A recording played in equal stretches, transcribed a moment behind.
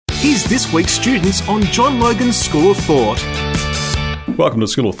Here's this week's students on John Logan's School of Thought. Welcome to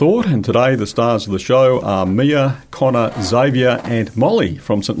School of Thought, and today the stars of the show are Mia, Connor, Xavier and Molly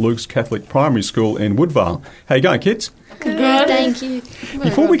from St Luke's Catholic Primary School in Woodvale. How you going, kids? Good, thank you.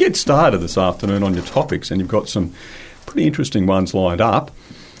 Before we get started this afternoon on your topics, and you've got some pretty interesting ones lined up,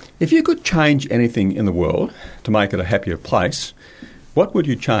 if you could change anything in the world to make it a happier place, what would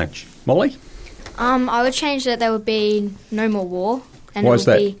you change? Molly? I would change that there would be no more war and Why it is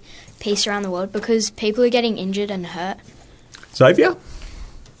would that? be peace around the world because people are getting injured and hurt. Xavier?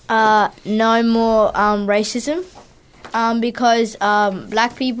 No more racism because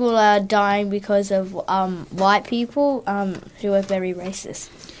black people are dying because of white people who are very racist.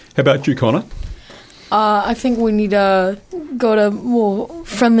 How about you, Connor? I think we need to go to more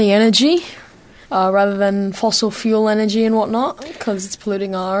friendly energy rather than fossil fuel energy and whatnot because it's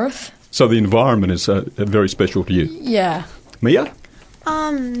polluting our earth. So the environment is very special to you. Yeah. Mia?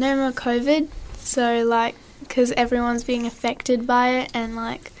 No more COVID. So, because everyone's being affected by it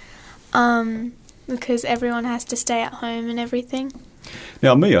and, because everyone has to stay at home and everything.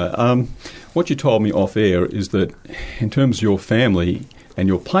 Now, Mia, what you told me off air is that in terms of your family and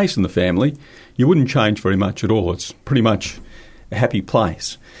your place in the family, you wouldn't change very much at all. It's pretty much a happy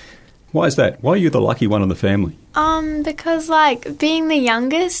place. Why is that? Why are you the lucky one in the family? Because, being the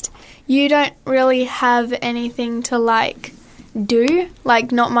youngest, you don't really have anything to, do.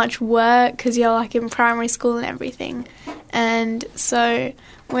 Not much work because you're, in primary school and everything. And so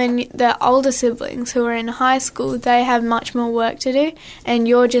when the older siblings who are in high school, they have much more work to do and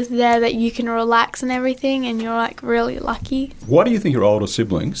you're just there that you can relax and everything and you're, really lucky. Why do you think your older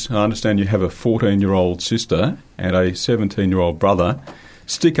siblings, I understand you have a 14-year-old sister and a 17-year-old brother,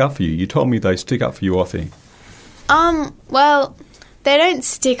 stick up for you? You told me they stick up for you off here. Well, they don't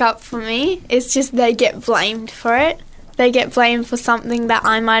stick up for me. It's just they get blamed for it. They get blamed for something that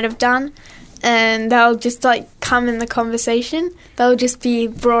I might have done and they'll just, come in the conversation. They'll just be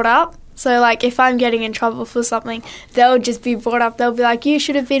brought up. So, if I'm getting in trouble for something, they'll just be brought up. They'll be like, you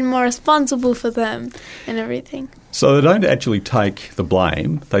should have been more responsible for them and everything. So they don't actually take the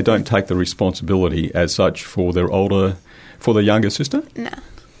blame. They don't take the responsibility as such for their younger sister? No.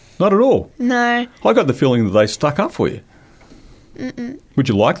 Not at all? No. I got the feeling that they stuck up for you. Mm-mm. Would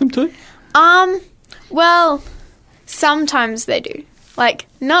you like them to? Well, sometimes they do.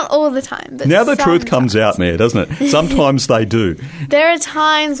 Not all the time, but now the truth sometimes. comes out, Mia, doesn't it? Sometimes they do. There are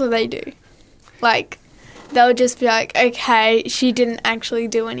times where they do. They'll just be like, okay, she didn't actually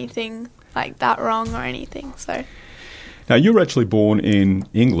do anything that wrong or anything, so. Now, you were actually born in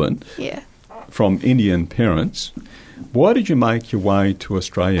England. Yeah. From Indian parents. Why did you make your way to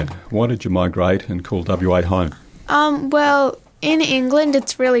Australia? Why did you migrate and call WA home? Well, in England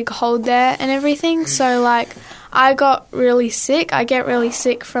it's really cold there and everything, so I got really sick. I get really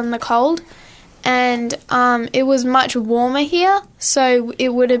sick from the cold and it was much warmer here, so it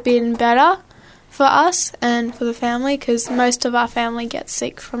would have been better for us and for the family because most of our family gets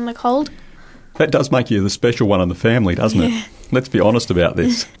sick from the cold. That does make you the special one in the family, doesn't it? Let's be honest about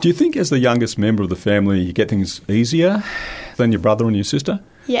this. Do you think as the youngest member of the family you get things easier than your brother and your sister?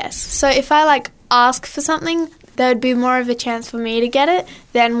 Yes. So if I ask for something, there would be more of a chance for me to get it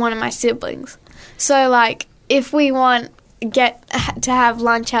than one of my siblings. So if we want to have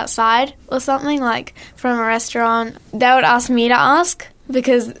lunch outside or something from a restaurant, they would ask me to ask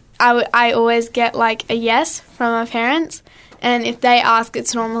because I always get a yes from my parents, and if they ask,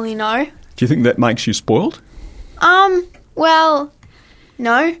 it's normally no. Do you think that makes you spoiled? Well,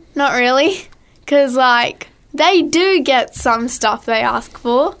 no, not really, because they do get some stuff they ask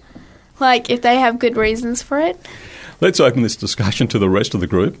for, if they have good reasons for it. Let's open this discussion to the rest of the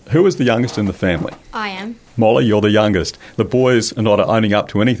group. Who is the youngest in the family? I am. Molly, you're the youngest. The boys are not owning up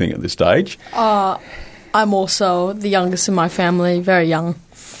to anything at this stage. I'm also the youngest in my family, very young.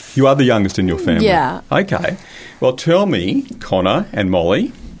 You are the youngest in your family? Yeah. Okay. Well, tell me, Connor and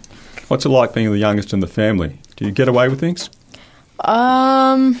Molly, what's it like being the youngest in the family? Do you get away with things?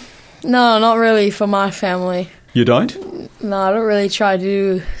 No, not really for my family. You don't? No, I don't really try to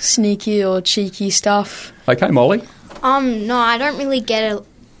do sneaky or cheeky stuff. Okay, Molly? No, I don't really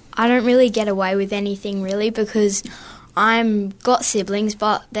get away with anything really because I'm got siblings,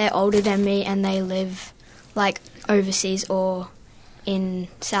 but they're older than me and they live overseas or in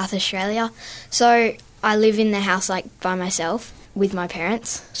South Australia. So I live in the house by myself with my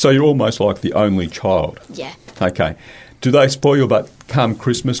parents. So you're almost like the only child? Yeah. Okay. Do they spoil you about come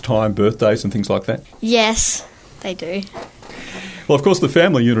Christmas time, birthdays and things like that? Yes, they do. Well, of course, the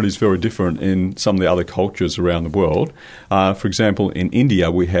family unit is very different in some of the other cultures around the world. For example, in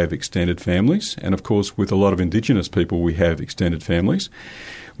India, we have extended families. And, of course, with a lot of Indigenous people, we have extended families.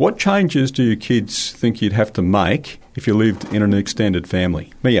 What changes do your kids think you'd have to make if you lived in an extended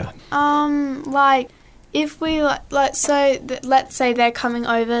family? Mia? Like, if we, let's say they're coming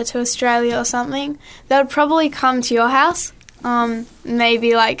over to Australia or something, they would probably come to your house.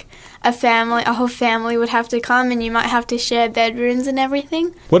 Maybe, like, a whole family would have to come, and you might have to share bedrooms and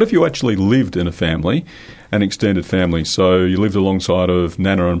everything. What if you actually lived in a family, an extended family, so you lived alongside of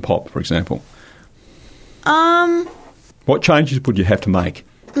Nana and Pop, for example? What changes would you have to make?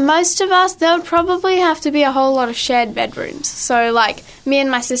 Most of us, there would probably have to be a whole lot of shared bedrooms. So, like, me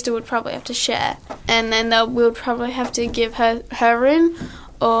and my sister would probably have to share. And then we would probably have to give her room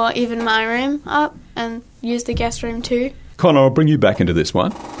or even my room up and use the guest room too. Connor, I'll bring you back into this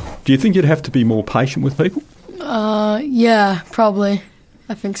one. Do you think you'd have to be more patient with people? Yeah, probably.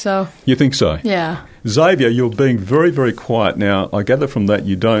 I think so. You think so? Yeah. Xavier, you're being very, very quiet now. I gather from that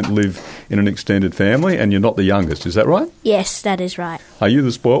you don't live in an extended family and you're not the youngest, is that right? Yes, that is right. Are you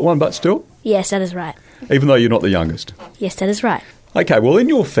the spoilt one, but still? Yes, that is right. Even though you're not the youngest? Yes, that is right. Okay, well, in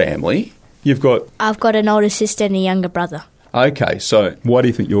your family, I've got an older sister and a younger brother. Okay, so why do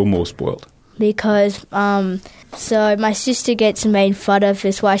you think you're more spoilt? Because, so my sister gets made fun of,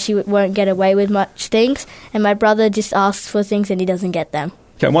 is why she won't get away with much things, and my brother just asks for things and he doesn't get them.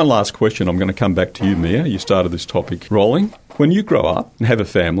 Okay, one last question. I'm going to come back to you, Mia. You started this topic rolling. When you grow up and have a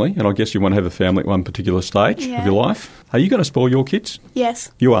family, and I guess you want to have a family at one particular stage of your life, are you going to spoil your kids?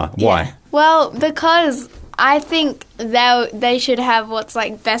 Yes. You are? Why? Yeah. Well, because I think they should have what's,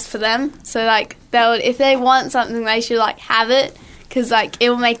 like, best for them. So, like, if they want something, they should, like, have it, because, like,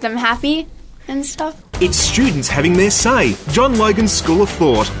 it will make them happy and stuff. It's students having their say. John Logan's School of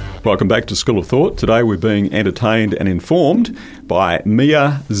Thought. Welcome back to School of Thought. Today we're being entertained and informed by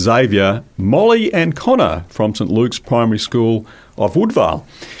Mia, Xavier, Molly and Connor from St Luke's Primary School of Woodvale.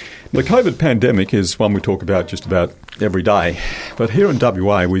 The COVID pandemic is one we talk about just about every day, but here in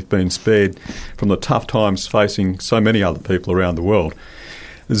WA we've been spared from the tough times facing so many other people around the world.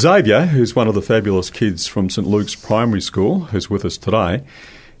 Xavier, who's one of the fabulous kids from St Luke's Primary School, who's with us today,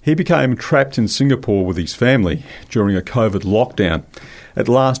 he became trapped in Singapore with his family during a COVID lockdown. It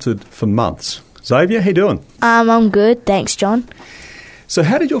lasted for months. Xavier, how you doing? I'm good, thanks, John. So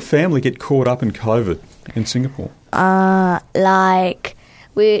how did your family get caught up in COVID in Singapore?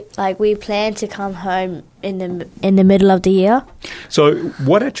 We planned to come home in the middle of the year. So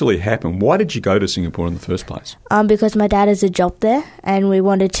what actually happened? Why did you go to Singapore in the first place? Because my dad has a job there, and we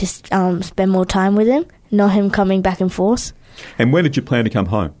wanted to spend more time with him, not him coming back and forth. And when did you plan to come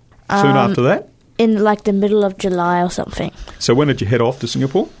home? Soon after that? In like the middle of July or something. So when did you head off to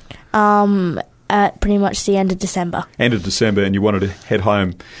Singapore? At pretty much the end of December. End of December, and you wanted to head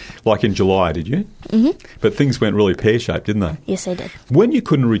home like in July, did you? Mm-hmm. But things went really pear-shaped, didn't they? Yes, they did. When you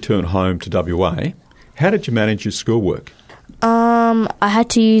couldn't return home to WA, how did you manage your schoolwork? I had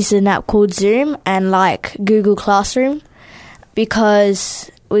to use an app called Zoom and like Google Classroom because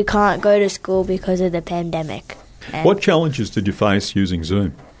we can't go to school because of the pandemic. And what challenges did you face using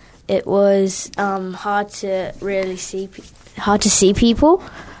Zoom? It was hard to see people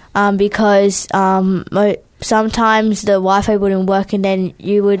because sometimes the Wi-Fi wouldn't work and then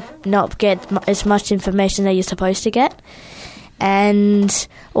you would not get as much information that you're supposed to get. And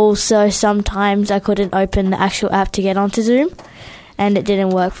also sometimes I couldn't open the actual app to get onto Zoom and it didn't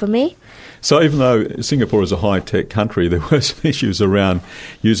work for me. So even though Singapore is a high-tech country, there were some issues around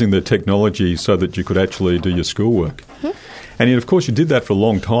using the technology so that you could actually do your schoolwork. Mm-hmm. And of course you did that for a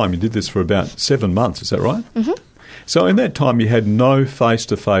long time. You did this for about 7 months, is that right? Mm-hmm. So in that time you had no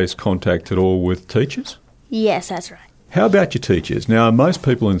face-to-face contact at all with teachers? Yes, that's right. How about your teachers? Now, most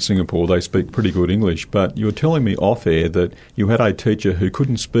people in Singapore, they speak pretty good English, but you were telling me off-air that you had a teacher who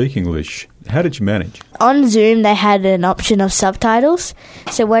couldn't speak English. How did you manage? On Zoom, they had an option of subtitles.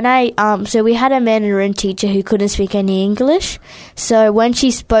 So when so we had a Mandarin teacher who couldn't speak any English. So when she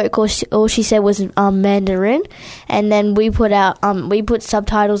spoke, all she said was Mandarin, and then we put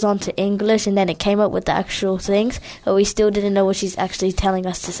subtitles onto English, and then it came up with the actual things, but we still didn't know what she's actually telling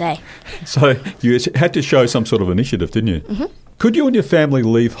us to say. So you had to show some sort of initiative, didn't you? Mm-hmm. Could you and your family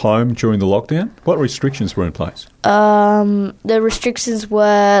leave home during the lockdown? What restrictions were in place? The restrictions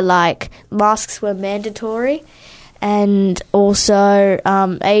were like masks were mandatory, and also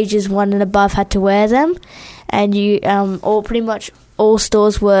ages 1 and above had to wear them, and pretty much all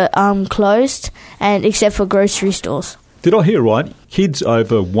stores were closed, and except for grocery stores. Did I hear right? Kids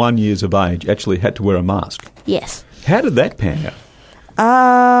over 1 year of age actually had to wear a mask. Yes. How did that pan out?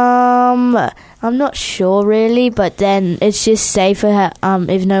 I'm not sure really, but then it's just safer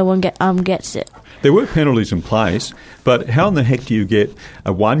if no one gets it. There were penalties in place, but how in the heck do you get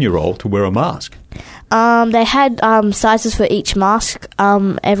a 1-year-old to wear a mask? They had sizes for each mask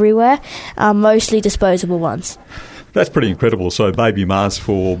everywhere, mostly disposable ones. That's pretty incredible. So baby masks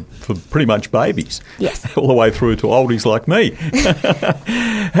for pretty much babies. Yes. All the way through to oldies like me.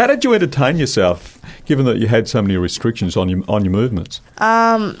 How did you entertain yourself, given that you had so many restrictions on your movements?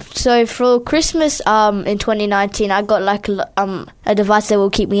 So for Christmas in 2019, I got like a device that will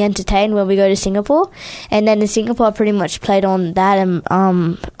keep me entertained when we go to Singapore. And then in Singapore, I pretty much played on that and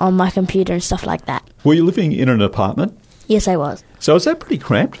on my computer and stuff like that. Were you living in an apartment? Yes, I was. So is that pretty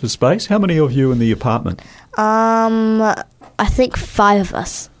cramped for space? How many of you in the apartment? I think 5 of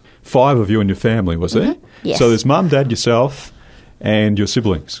us. 5 of you in your family, was there? Yes. So there's mum, dad, yourself, and your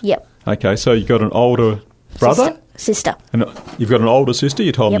siblings? Yep. Okay, so you've got an older brother? Sister. And you've got an older sister,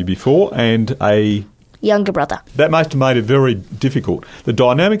 you told me before, and a... Younger brother. That must have made it very difficult. The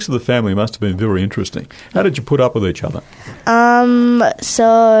dynamics of the family must have been very interesting. How did you put up with each other?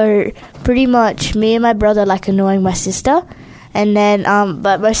 So pretty much me and my brother like annoying my sister, and then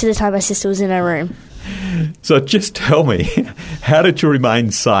but most of the time my sister was in her room. So just tell me, how did you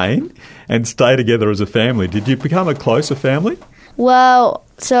remain sane and stay together as a family? Did you become a closer family? Well,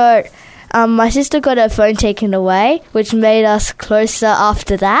 so my sister got her phone taken away, which made us closer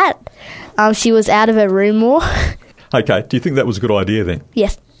after that. She was out of her room more. Okay, do you think that was a good idea then?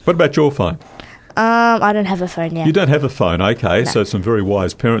 Yes. What about your phone? I don't have a phone yet. You don't have a phone, okay. No. So some very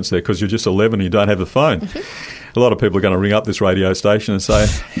wise parents there, because you're just 11 and you don't have a phone. A lot of people are going to ring up this radio station and say,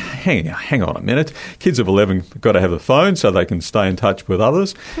 hang on a minute, kids of 11 have got to have a phone so they can stay in touch with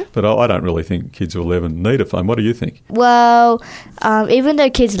others. But I don't really think kids of 11 need a phone. What do you think? Well, even though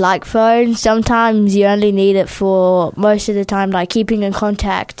kids like phones, sometimes you only need it for most of the time, like keeping in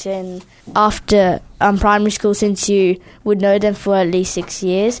contact. And after primary school, since you would know them for at least 6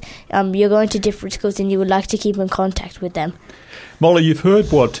 years, you're going to different schools and you would like to keep in contact with them. Molly, you've heard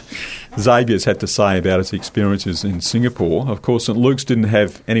what Xavier's had to say about his experiences in Singapore. Of course, St Luke's didn't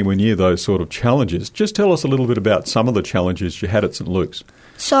have anywhere near those sort of challenges. Just tell us a little bit about some of the challenges you had at St Luke's.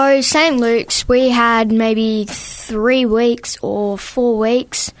 So St Luke's, we had maybe 3 weeks or 4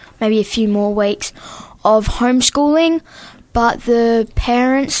 weeks, maybe a few more weeks of homeschooling, but the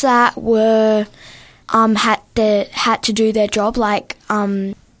parents that were had to do their job, like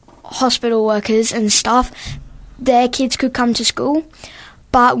hospital workers and stuff, their kids could come to school.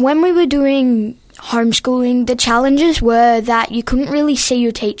 But when we were doing homeschooling, the challenges were that you couldn't really see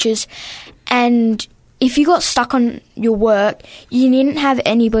your teachers, and if you got stuck on your work, you didn't have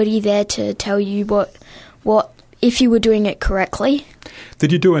anybody there to tell you what if you were doing it correctly.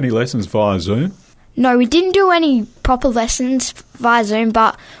 Did you do any lessons via Zoom? No, we didn't do any proper lessons via Zoom,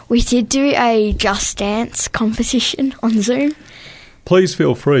 but we did do a Just Dance competition on Zoom. Please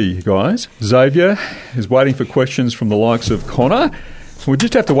feel free, guys. Xavier is waiting for questions from the likes of Connor. We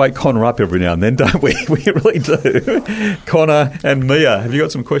just have to wake Connor up every now and then, don't we? We really do. Connor and Mia, have you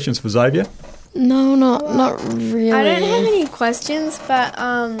got some questions for Xavier? No, not really. I don't have any questions, but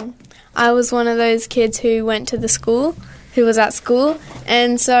I was one of those kids who went to the school, who was at school,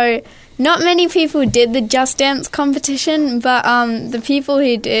 and so not many people did the Just Dance competition, but the people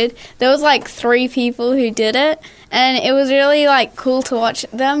who did, there was like 3 people who did it, and it was really like cool to watch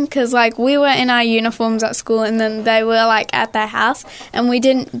them, because like we were in our uniforms at school and then they were like at their house, and we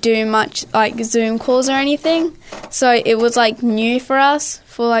didn't do much like Zoom calls or anything, so it was like new for us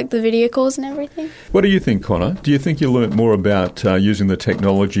for like the video calls and everything. What do you think, Connor? Do you think you learnt more about using the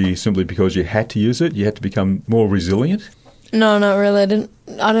technology simply because you had to use it? You had to become more resilient? No, not really.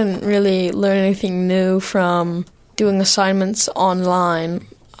 I didn't really learn anything new from doing assignments online.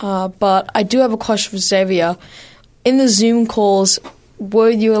 But I do have a question for Xavier. In the Zoom calls, were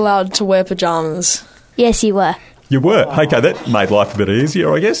you allowed to wear pajamas? Yes, you were. You were? Okay, that made life a bit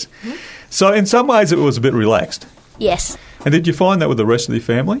easier, I guess. So in some ways it was a bit relaxed. Yes. And did you find that with the rest of the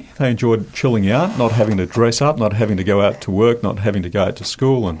family? They enjoyed chilling out, not having to dress up, not having to go out to work, not having to go out to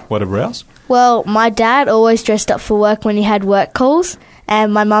school and whatever else? Well, my dad always dressed up for work when he had work calls,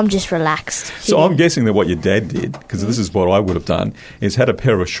 and my mum just relaxed. So I'm guessing that what your dad did, because this is what I would have done, is had a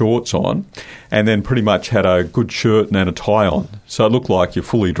pair of shorts on and then pretty much had a good shirt and a tie on. So it looked like you're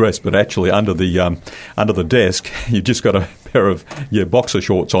fully dressed, but actually under the desk, you've just got a pair of your boxer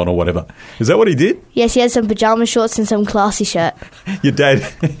shorts on or whatever. Is that what he did? Yes, he had some pyjama shorts and some classy shirt. Your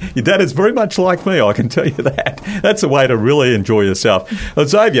dad is very much like me, I can tell you that. That's the way to really enjoy yourself. Well,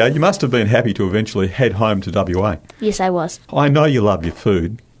 Xavier, you must have been happy to eventually head home to WA. Yes, I was. I know you love your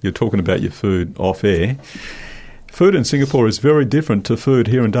food. You're talking about your food off air. Food in Singapore is very different to food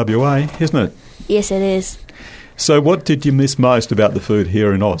here in WA, isn't it? Yes, it is. So what did you miss most about the food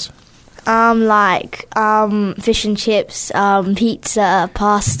here in Oz? Like fish and chips, pizza,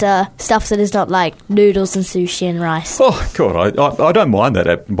 pasta, stuff that is not like noodles and sushi and rice. Oh, God, I don't mind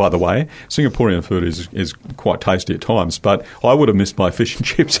that, by the way. Singaporean food is quite tasty at times, but I would have missed my fish and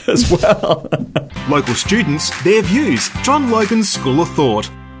chips as well. Local students, their views. John Logan's School of Thought.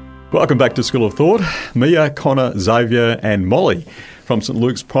 Welcome back to School of Thought. Mia, Connor, Xavier and Molly from St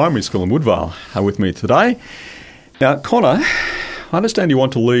Luke's Primary School in Woodvale are with me today. Now, Connor, I understand you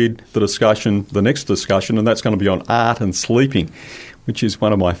want to lead the next discussion, and that's going to be on art and sleeping, which is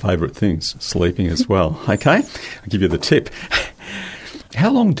one of my favourite things, sleeping as well. Okay? I'll give you the tip. How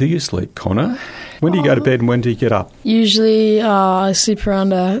long do you sleep, Connor? When do you go to bed and when do you get up? Usually I sleep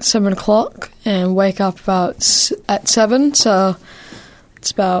around 7 o'clock and wake up at 7, so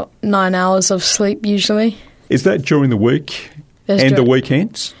it's about 9 hours of sleep usually. Is that during the week and the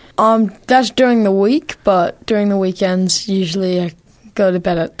weekends? That's during the week, but during the weekends usually I go to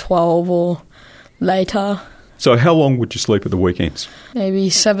bed at 12 or later. So how long would you sleep at the weekends? Maybe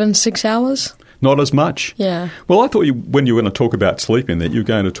 6 hours. Not as much? Yeah. Well, I thought when you were going to talk about sleeping, that you were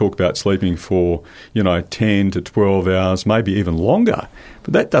going to talk about sleeping for, 10 to 12 hours, maybe even longer.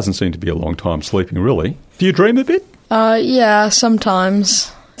 But that doesn't seem to be a long time sleeping, really. Do you dream a bit? Yeah,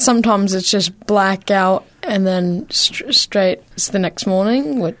 sometimes. Sometimes it's just blackout and then straight it's the next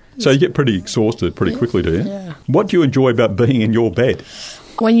morning. So you get pretty exhausted pretty quickly, do you? Yeah. What do you enjoy about being in your bed?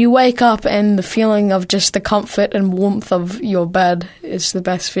 When you wake up and the feeling of just the comfort and warmth of your bed is the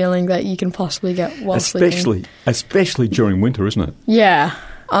best feeling that you can possibly get while sleeping. Especially during winter, isn't it? Yeah,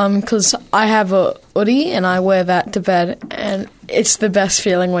 because I have a hoodie and I wear that to bed, and it's the best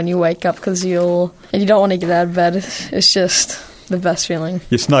feeling when you wake up because you don't want to get out of bed. It's just the best feeling.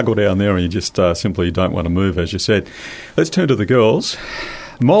 You snuggle down there and you just simply don't want to move, as you said. Let's turn to the girls.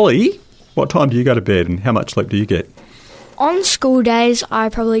 Molly, what time do you go to bed and how much sleep do you get? On school days, I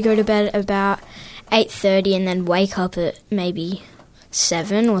probably go to bed about 8:30 and then wake up at maybe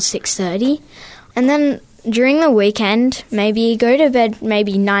 7 or 6:30. And then during the weekend, maybe go to bed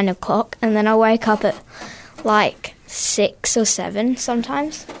maybe 9 o'clock and then I wake up at like 6 or 7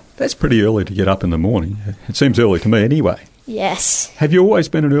 sometimes. That's pretty early to get up in the morning. It seems early to me anyway. Yes. Have you always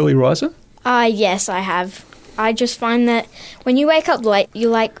been an early riser? Yes, I have. I just find that when you wake up late,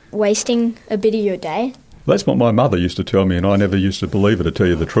 you're like wasting a bit of your day. That's what my mother used to tell me, and I never used to believe it, to tell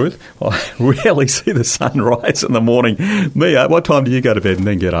you the truth. I rarely see the sun rise in the morning. Mia, what time do you go to bed and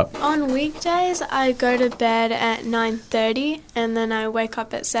then get up? On weekdays, I go to bed at 9:30 and then I wake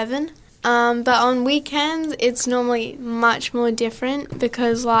up at 7. But on weekends, it's normally much more different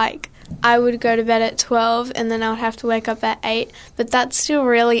because, I would go to bed at 12 and then I would have to wake up at 8. But that's still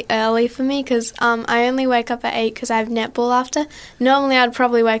really early for me because I only wake up at 8 because I have netball after. Normally I'd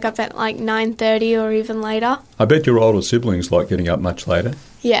probably wake up at 9:30 or even later. I bet your older siblings like getting up much later.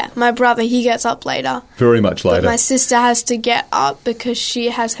 Yeah, my brother, he gets up later. Very much later. But my sister has to get up because she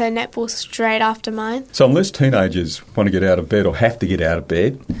has her netball straight after mine. So unless teenagers want to get out of bed or have to get out of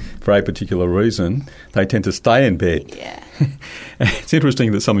bed for a particular reason, they tend to stay in bed. Yeah. It's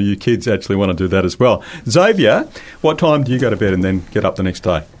interesting that some of you kids actually want to do that as well. Xavier, what time do you go to bed and then get up the next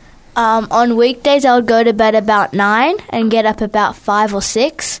day? On weekdays, I would go to bed about 9 and get up about 5 or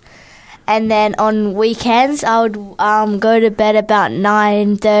 6. And then on weekends, I would go to bed about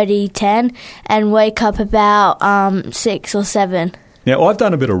 9:30, 10, and wake up about 6 or 7. Now, I've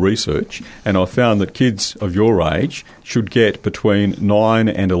done a bit of research, and I've found that kids of your age should get between 9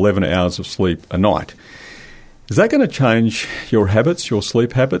 and 11 hours of sleep a night. Is that going to change your habits, your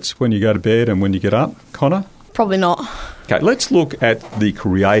sleep habits, when you go to bed and when you get up, Connor? Probably not. Okay, let's look at the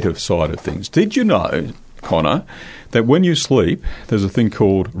creative side of things. Did you know, Connor, that when you sleep, there's a thing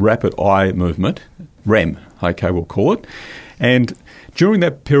called rapid eye movement, REM, okay, we'll call it, and during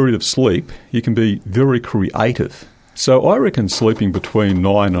that period of sleep, you can be very creative. So I reckon sleeping between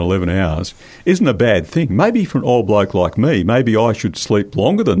 9 and 11 hours isn't a bad thing. Maybe for an old bloke like me, maybe I should sleep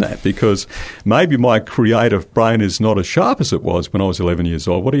longer than that because maybe my creative brain is not as sharp as it was when I was 11 years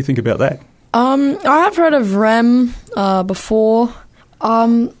old. What do you think about that? I have heard of REM before.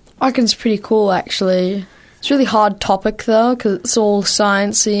 I reckon it's pretty cool, actually. It's a really hard topic, though, because it's all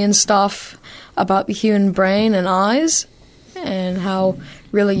sciencey and stuff about the human brain and eyes and how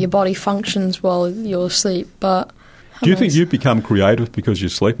really your body functions while you're asleep. But do you think you become creative because you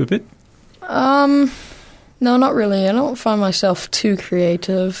sleep a bit? No, not really. I don't find myself too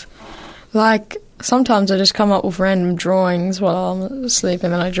creative. Sometimes I just come up with random drawings while I'm asleep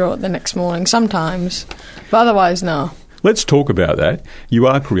and then I draw it the next morning, sometimes. But otherwise, no. Let's talk about that. You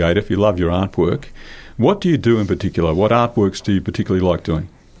are creative. You love your artwork. What do you do in particular? What artworks do you particularly like doing?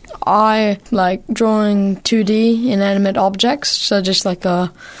 I like drawing 2D inanimate objects, so just like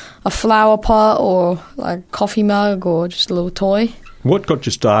a flower pot or like a coffee mug or just a little toy. What got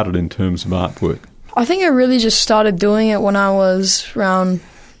you started in terms of artwork? I think I really just started doing it when I was around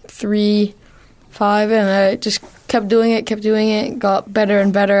 3, 5, and I just kept doing it, got better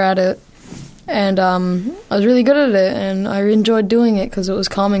and better at it. And I was really good at it, and I enjoyed doing it because it was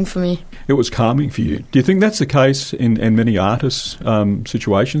calming for me. It was calming for you. Do you think that's the case in many artists'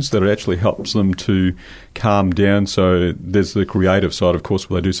 situations, that it actually helps them to calm down? So there's the creative side, of course,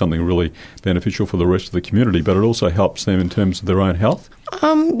 where they do something really beneficial for the rest of the community, but it also helps them in terms of their own health?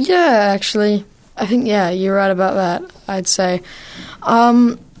 Yeah, actually. I think, you're right about that, I'd say.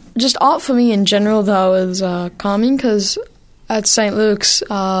 Just art for me in general, though, is calming because at St. Luke's,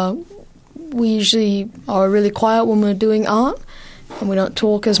 we usually are really quiet when we're doing art and we don't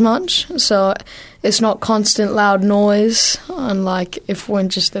talk as much. So it's not constant loud noise, unlike if we're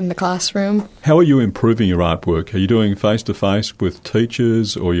just in the classroom. How are you improving your artwork? Are you doing face-to-face with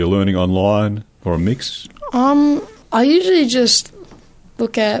teachers, or you're learning online, or a mix? I usually just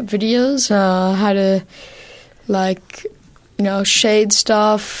look at videos, how to, shade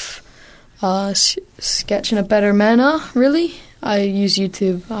stuff, sketch in a better manner, really. I use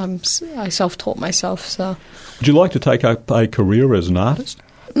YouTube. I self-taught myself, so. Would you like to take up a career as an artist?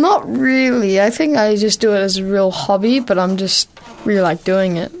 Not really. I think I just do it as a real hobby, but I'm just really like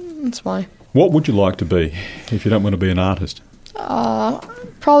doing it. That's why. What would you like to be if you don't want to be an artist?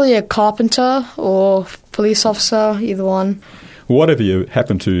 Probably a carpenter or police officer, either one. Whatever you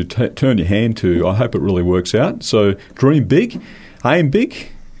happen to turn your hand to, I hope it really works out. So dream big, aim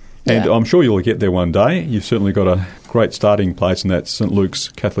big, and I'm sure you'll get there one day. You've certainly got a great starting place, and that's St. Luke's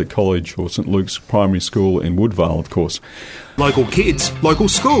Catholic College, or St. Luke's Primary School in Woodvale, of course. Local kids, local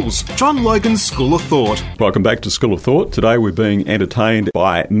schools. John Logan's School of Thought. Welcome back to School of Thought. Today we're being entertained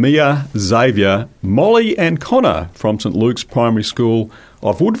by Mia, Xavier, Molly and Connor from St. Luke's Primary School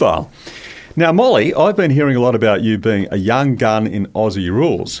of Woodvale. Now, Molly, I've been hearing a lot about you being a young gun in Aussie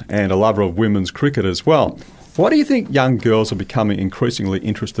rules and a lover of women's cricket as well. Why do you think young girls are becoming increasingly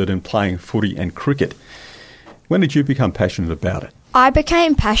interested in playing footy and cricket? When did you become passionate about it? I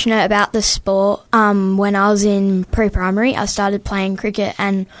became passionate about the sport when I was in pre-primary. I started playing cricket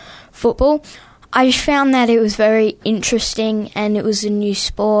and football. I just found that it was very interesting, and it was a new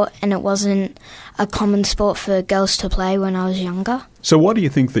sport, and it wasn't a common sport for girls to play when I was younger. So why do you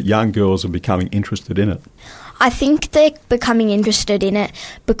think that young girls are becoming interested in it? I think they're becoming interested in it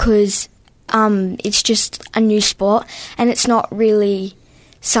because it's just a new sport, and it's not really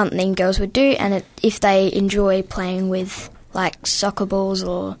something girls would do, and if they enjoy playing with like soccer balls,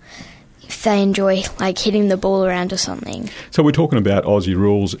 or if they enjoy like hitting the ball around or something. So we're talking about Aussie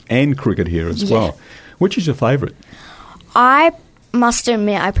rules and cricket here as well. Which is your favourite? I must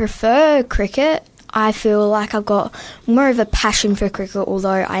admit I prefer cricket. I feel like I've got more of a passion for cricket, although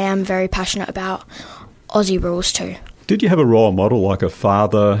I am very passionate about Aussie rules too. Did you have a role model, like a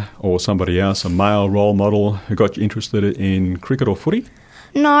father or somebody else, a male role model, who got you interested in cricket or footy?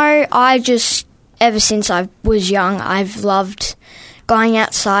 No, ever since I was young, I've loved going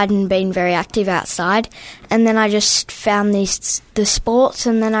outside and being very active outside, and then I just found the sports,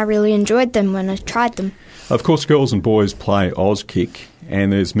 and then I really enjoyed them when I tried them. Of course, girls and boys play Auskick,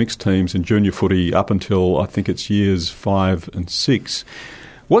 and there's mixed teams in junior footy up until I think it's years 5 and 6.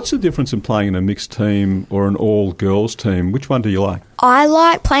 What's the difference in playing in a mixed team or an all-girls team? Which one do you like? I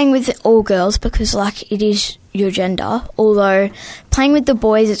like playing with all girls because it is your gender, although playing with the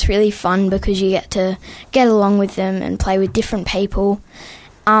boys it's really fun because you get to get along with them and play with different people,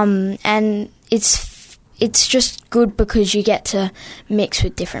 and it's just good because you get to mix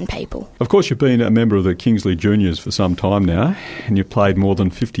with different people. Of course, you've been a member of the Kingsley Juniors for some time now, and you've played more than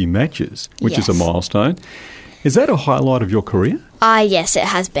 50 matches, which is a milestone. Is that a highlight of your career? Yes, it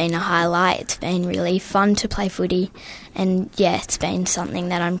has been a highlight. It's been really fun to play footy, and it's been something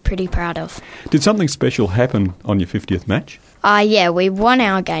that I'm pretty proud of. Did something special happen on your 50th match? We won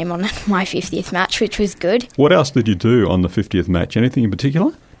our game on my 50th match, which was good. What else did you do on the 50th match? Anything in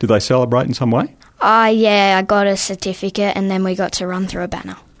particular? Did they celebrate in some way? I got a certificate, and then we got to run through a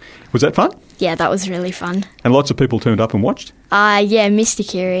banner. Was that fun? Yeah, that was really fun. And lots of people turned up and watched? Mr.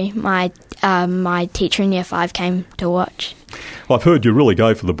 Curie, my teacher in Year 5 came to watch. Well, I've heard you really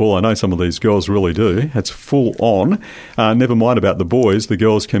go for the ball. I know some of these girls really do. It's full on. Never mind about the boys. The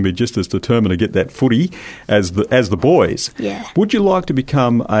girls can be just as determined to get that footy as the boys. Yeah. Would you like to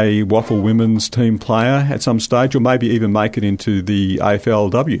become a WAFL women's team player at some stage, or maybe even make it into the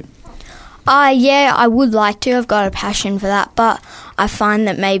AFLW? I would like to. I've got a passion for that, but I find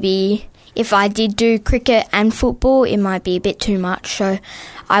that maybe if I did do cricket and football, it might be a bit too much. So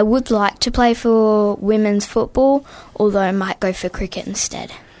I would like to play for women's football, although I might go for cricket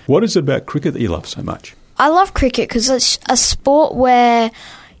instead. What is it about cricket that you love so much? I love cricket because it's a sport where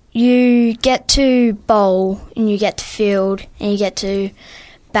you get to bowl and you get to field and you get to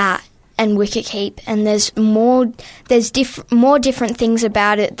bat and wicket keep, and there's more different things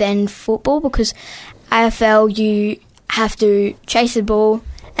about it than football, because AFL you have to chase the ball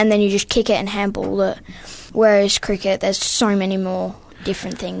and then you just kick it and handball it, whereas cricket there's so many more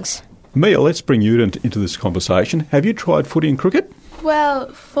different things. Mia, let's bring you into this conversation. Have you tried footy and cricket?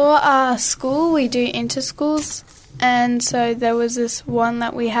 Well, for our school, we do inter-schools, and so there was this one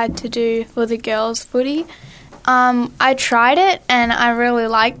that we had to do for the girls' footy. I tried it, and I really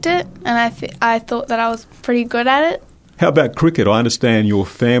liked it, and I thought that I was pretty good at it. How about cricket? I understand your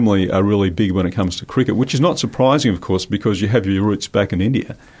family are really big when it comes to cricket, which is not surprising, of course, because you have your roots back in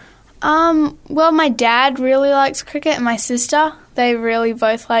India. Well, my dad really likes cricket, and my sister, they really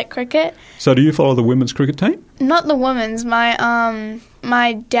both like cricket. So do you follow the women's cricket team? Not the women's.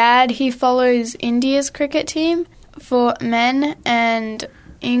 My dad, he follows India's cricket team for men and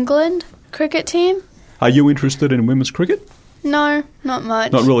England cricket team. Are you interested in women's cricket? No, not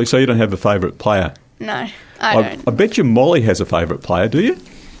much. Not really, so you don't have a favourite player? No, I don't. I bet you Molly has a favourite player, do you?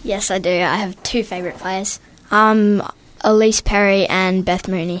 Yes, I do. I have two favourite players. Elise Perry and Beth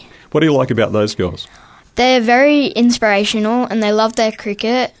Mooney. What do you like about those girls? They're very inspirational and they love their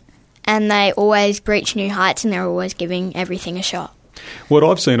cricket and they always reach new heights and they're always giving everything a shot. What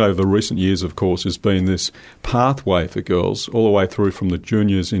I've seen over recent years, of course, has been this pathway for girls all the way through from the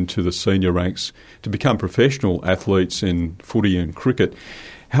juniors into the senior ranks to become professional athletes in footy and cricket.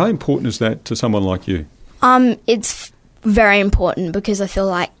 How important is that to someone like you? It's very important because I feel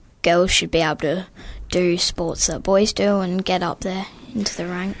like girls should be able to do sports that boys do and get up there into the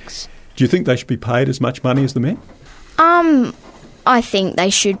ranks. Do you think they should be paid as much money as the men? I think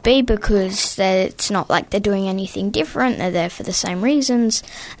they should be because it's not like they're doing anything different. They're there for the same reasons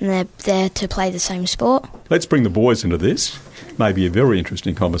and they're there to play the same sport. Let's bring the boys into this. Maybe a very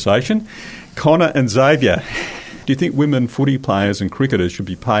interesting conversation. Connor and Xavier, do you think women footy players and cricketers should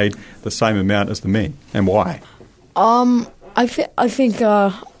be paid the same amount as the men, and why? I think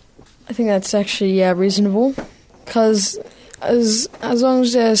that's actually reasonable, because as long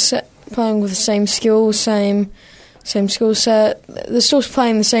as they're playing with the same skill, same skill set, they're still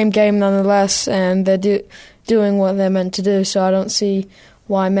playing the same game nonetheless, and they're doing what they're meant to do. So I don't see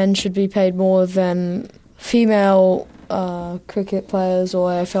why men should be paid more than female cricket players or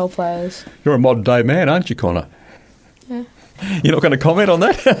AFL players. You're a modern day man, aren't you, Connor? Yeah. You're not going to comment on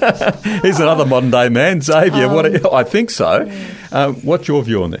that? He's another modern day man, Xavier. I think so. What's your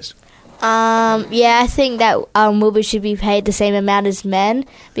view on this? I think that women should be paid the same amount as men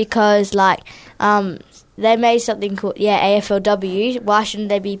because, they made something called AFLW. Why shouldn't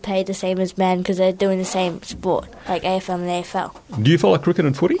they be paid the same as men? Because they're doing the same sport, like AFL and AFL. Do you follow cricket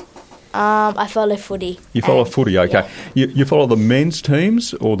and footy? I follow footy. You follow footy, okay. Yeah. You follow the men's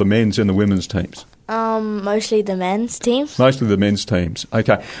teams or the men's and the women's teams? Mostly the men's teams. Mostly the men's teams,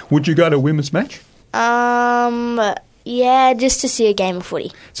 okay. Would you go to a women's match? Just to see a game of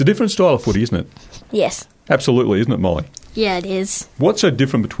footy. It's a different style of footy, isn't it? Yes. Absolutely, isn't it, Molly? Yeah, it is. What's so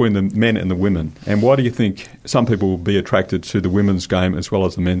different between the men and the women? And why do you think some people will be attracted to the women's game as well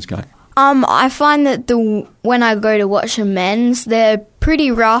as the men's game? I find that when I go to watch the men's, they're pretty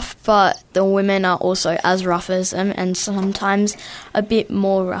rough, but the women are also as rough as them and sometimes a bit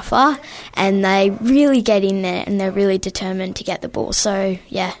more rougher. And they really get in there and they're really determined to get the ball. So,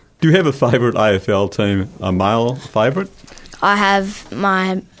 yeah. Do you have a favourite AFL team, a male favourite? I have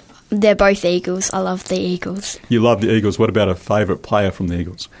they're both Eagles. I love the Eagles. You love the Eagles. What about a favourite player from the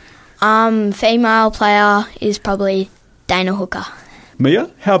Eagles? Female player is probably Dana Hooker. Mia,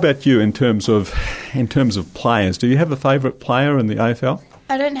 how about you in terms of players? Do you have a favourite player in the AFL?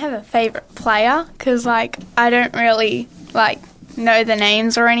 I don't have a favourite player because, I don't really, know the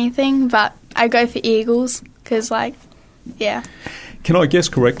names or anything, but I go for Eagles because, yeah. Can I guess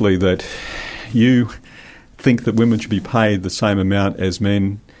correctly that you think that women should be paid the same amount as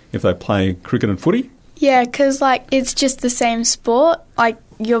men if they play cricket and footy? Yeah, because, it's just the same sport.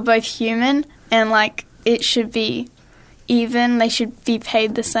 You're both human and, it should be even. They should be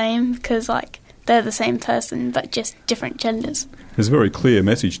paid the same because, they're the same person but just different genders. There's a very clear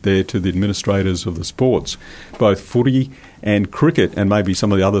message there to the administrators of the sports, both footy and cricket and maybe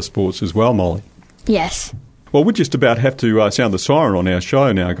some of the other sports as well, Molly. Yes. Well, we just about have to sound the siren on our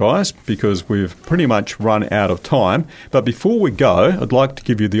show now, guys, because we've pretty much run out of time. But before we go, I'd like to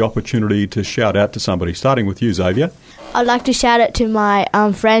give you the opportunity to shout out to somebody, starting with you, Xavier. I'd like to shout out to my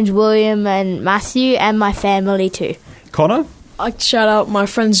friends William and Matthew and my family too. Connor? I'd like to shout out my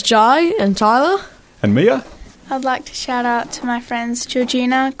friends Jai and Tyler. And Mia? I'd like to shout out to my friends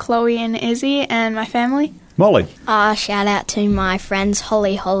Georgina, Chloe and Izzy and my family. Molly? Shout out to my friends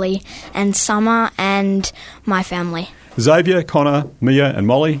Holly and Summer and my family. Xavier, Connor, Mia and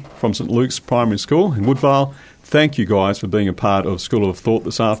Molly from St Luke's Primary School in Woodvale, thank you guys for being a part of School of Thought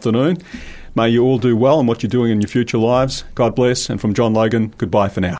this afternoon. May you all do well in what you're doing in your future lives. God bless, and from John Logan, goodbye for now.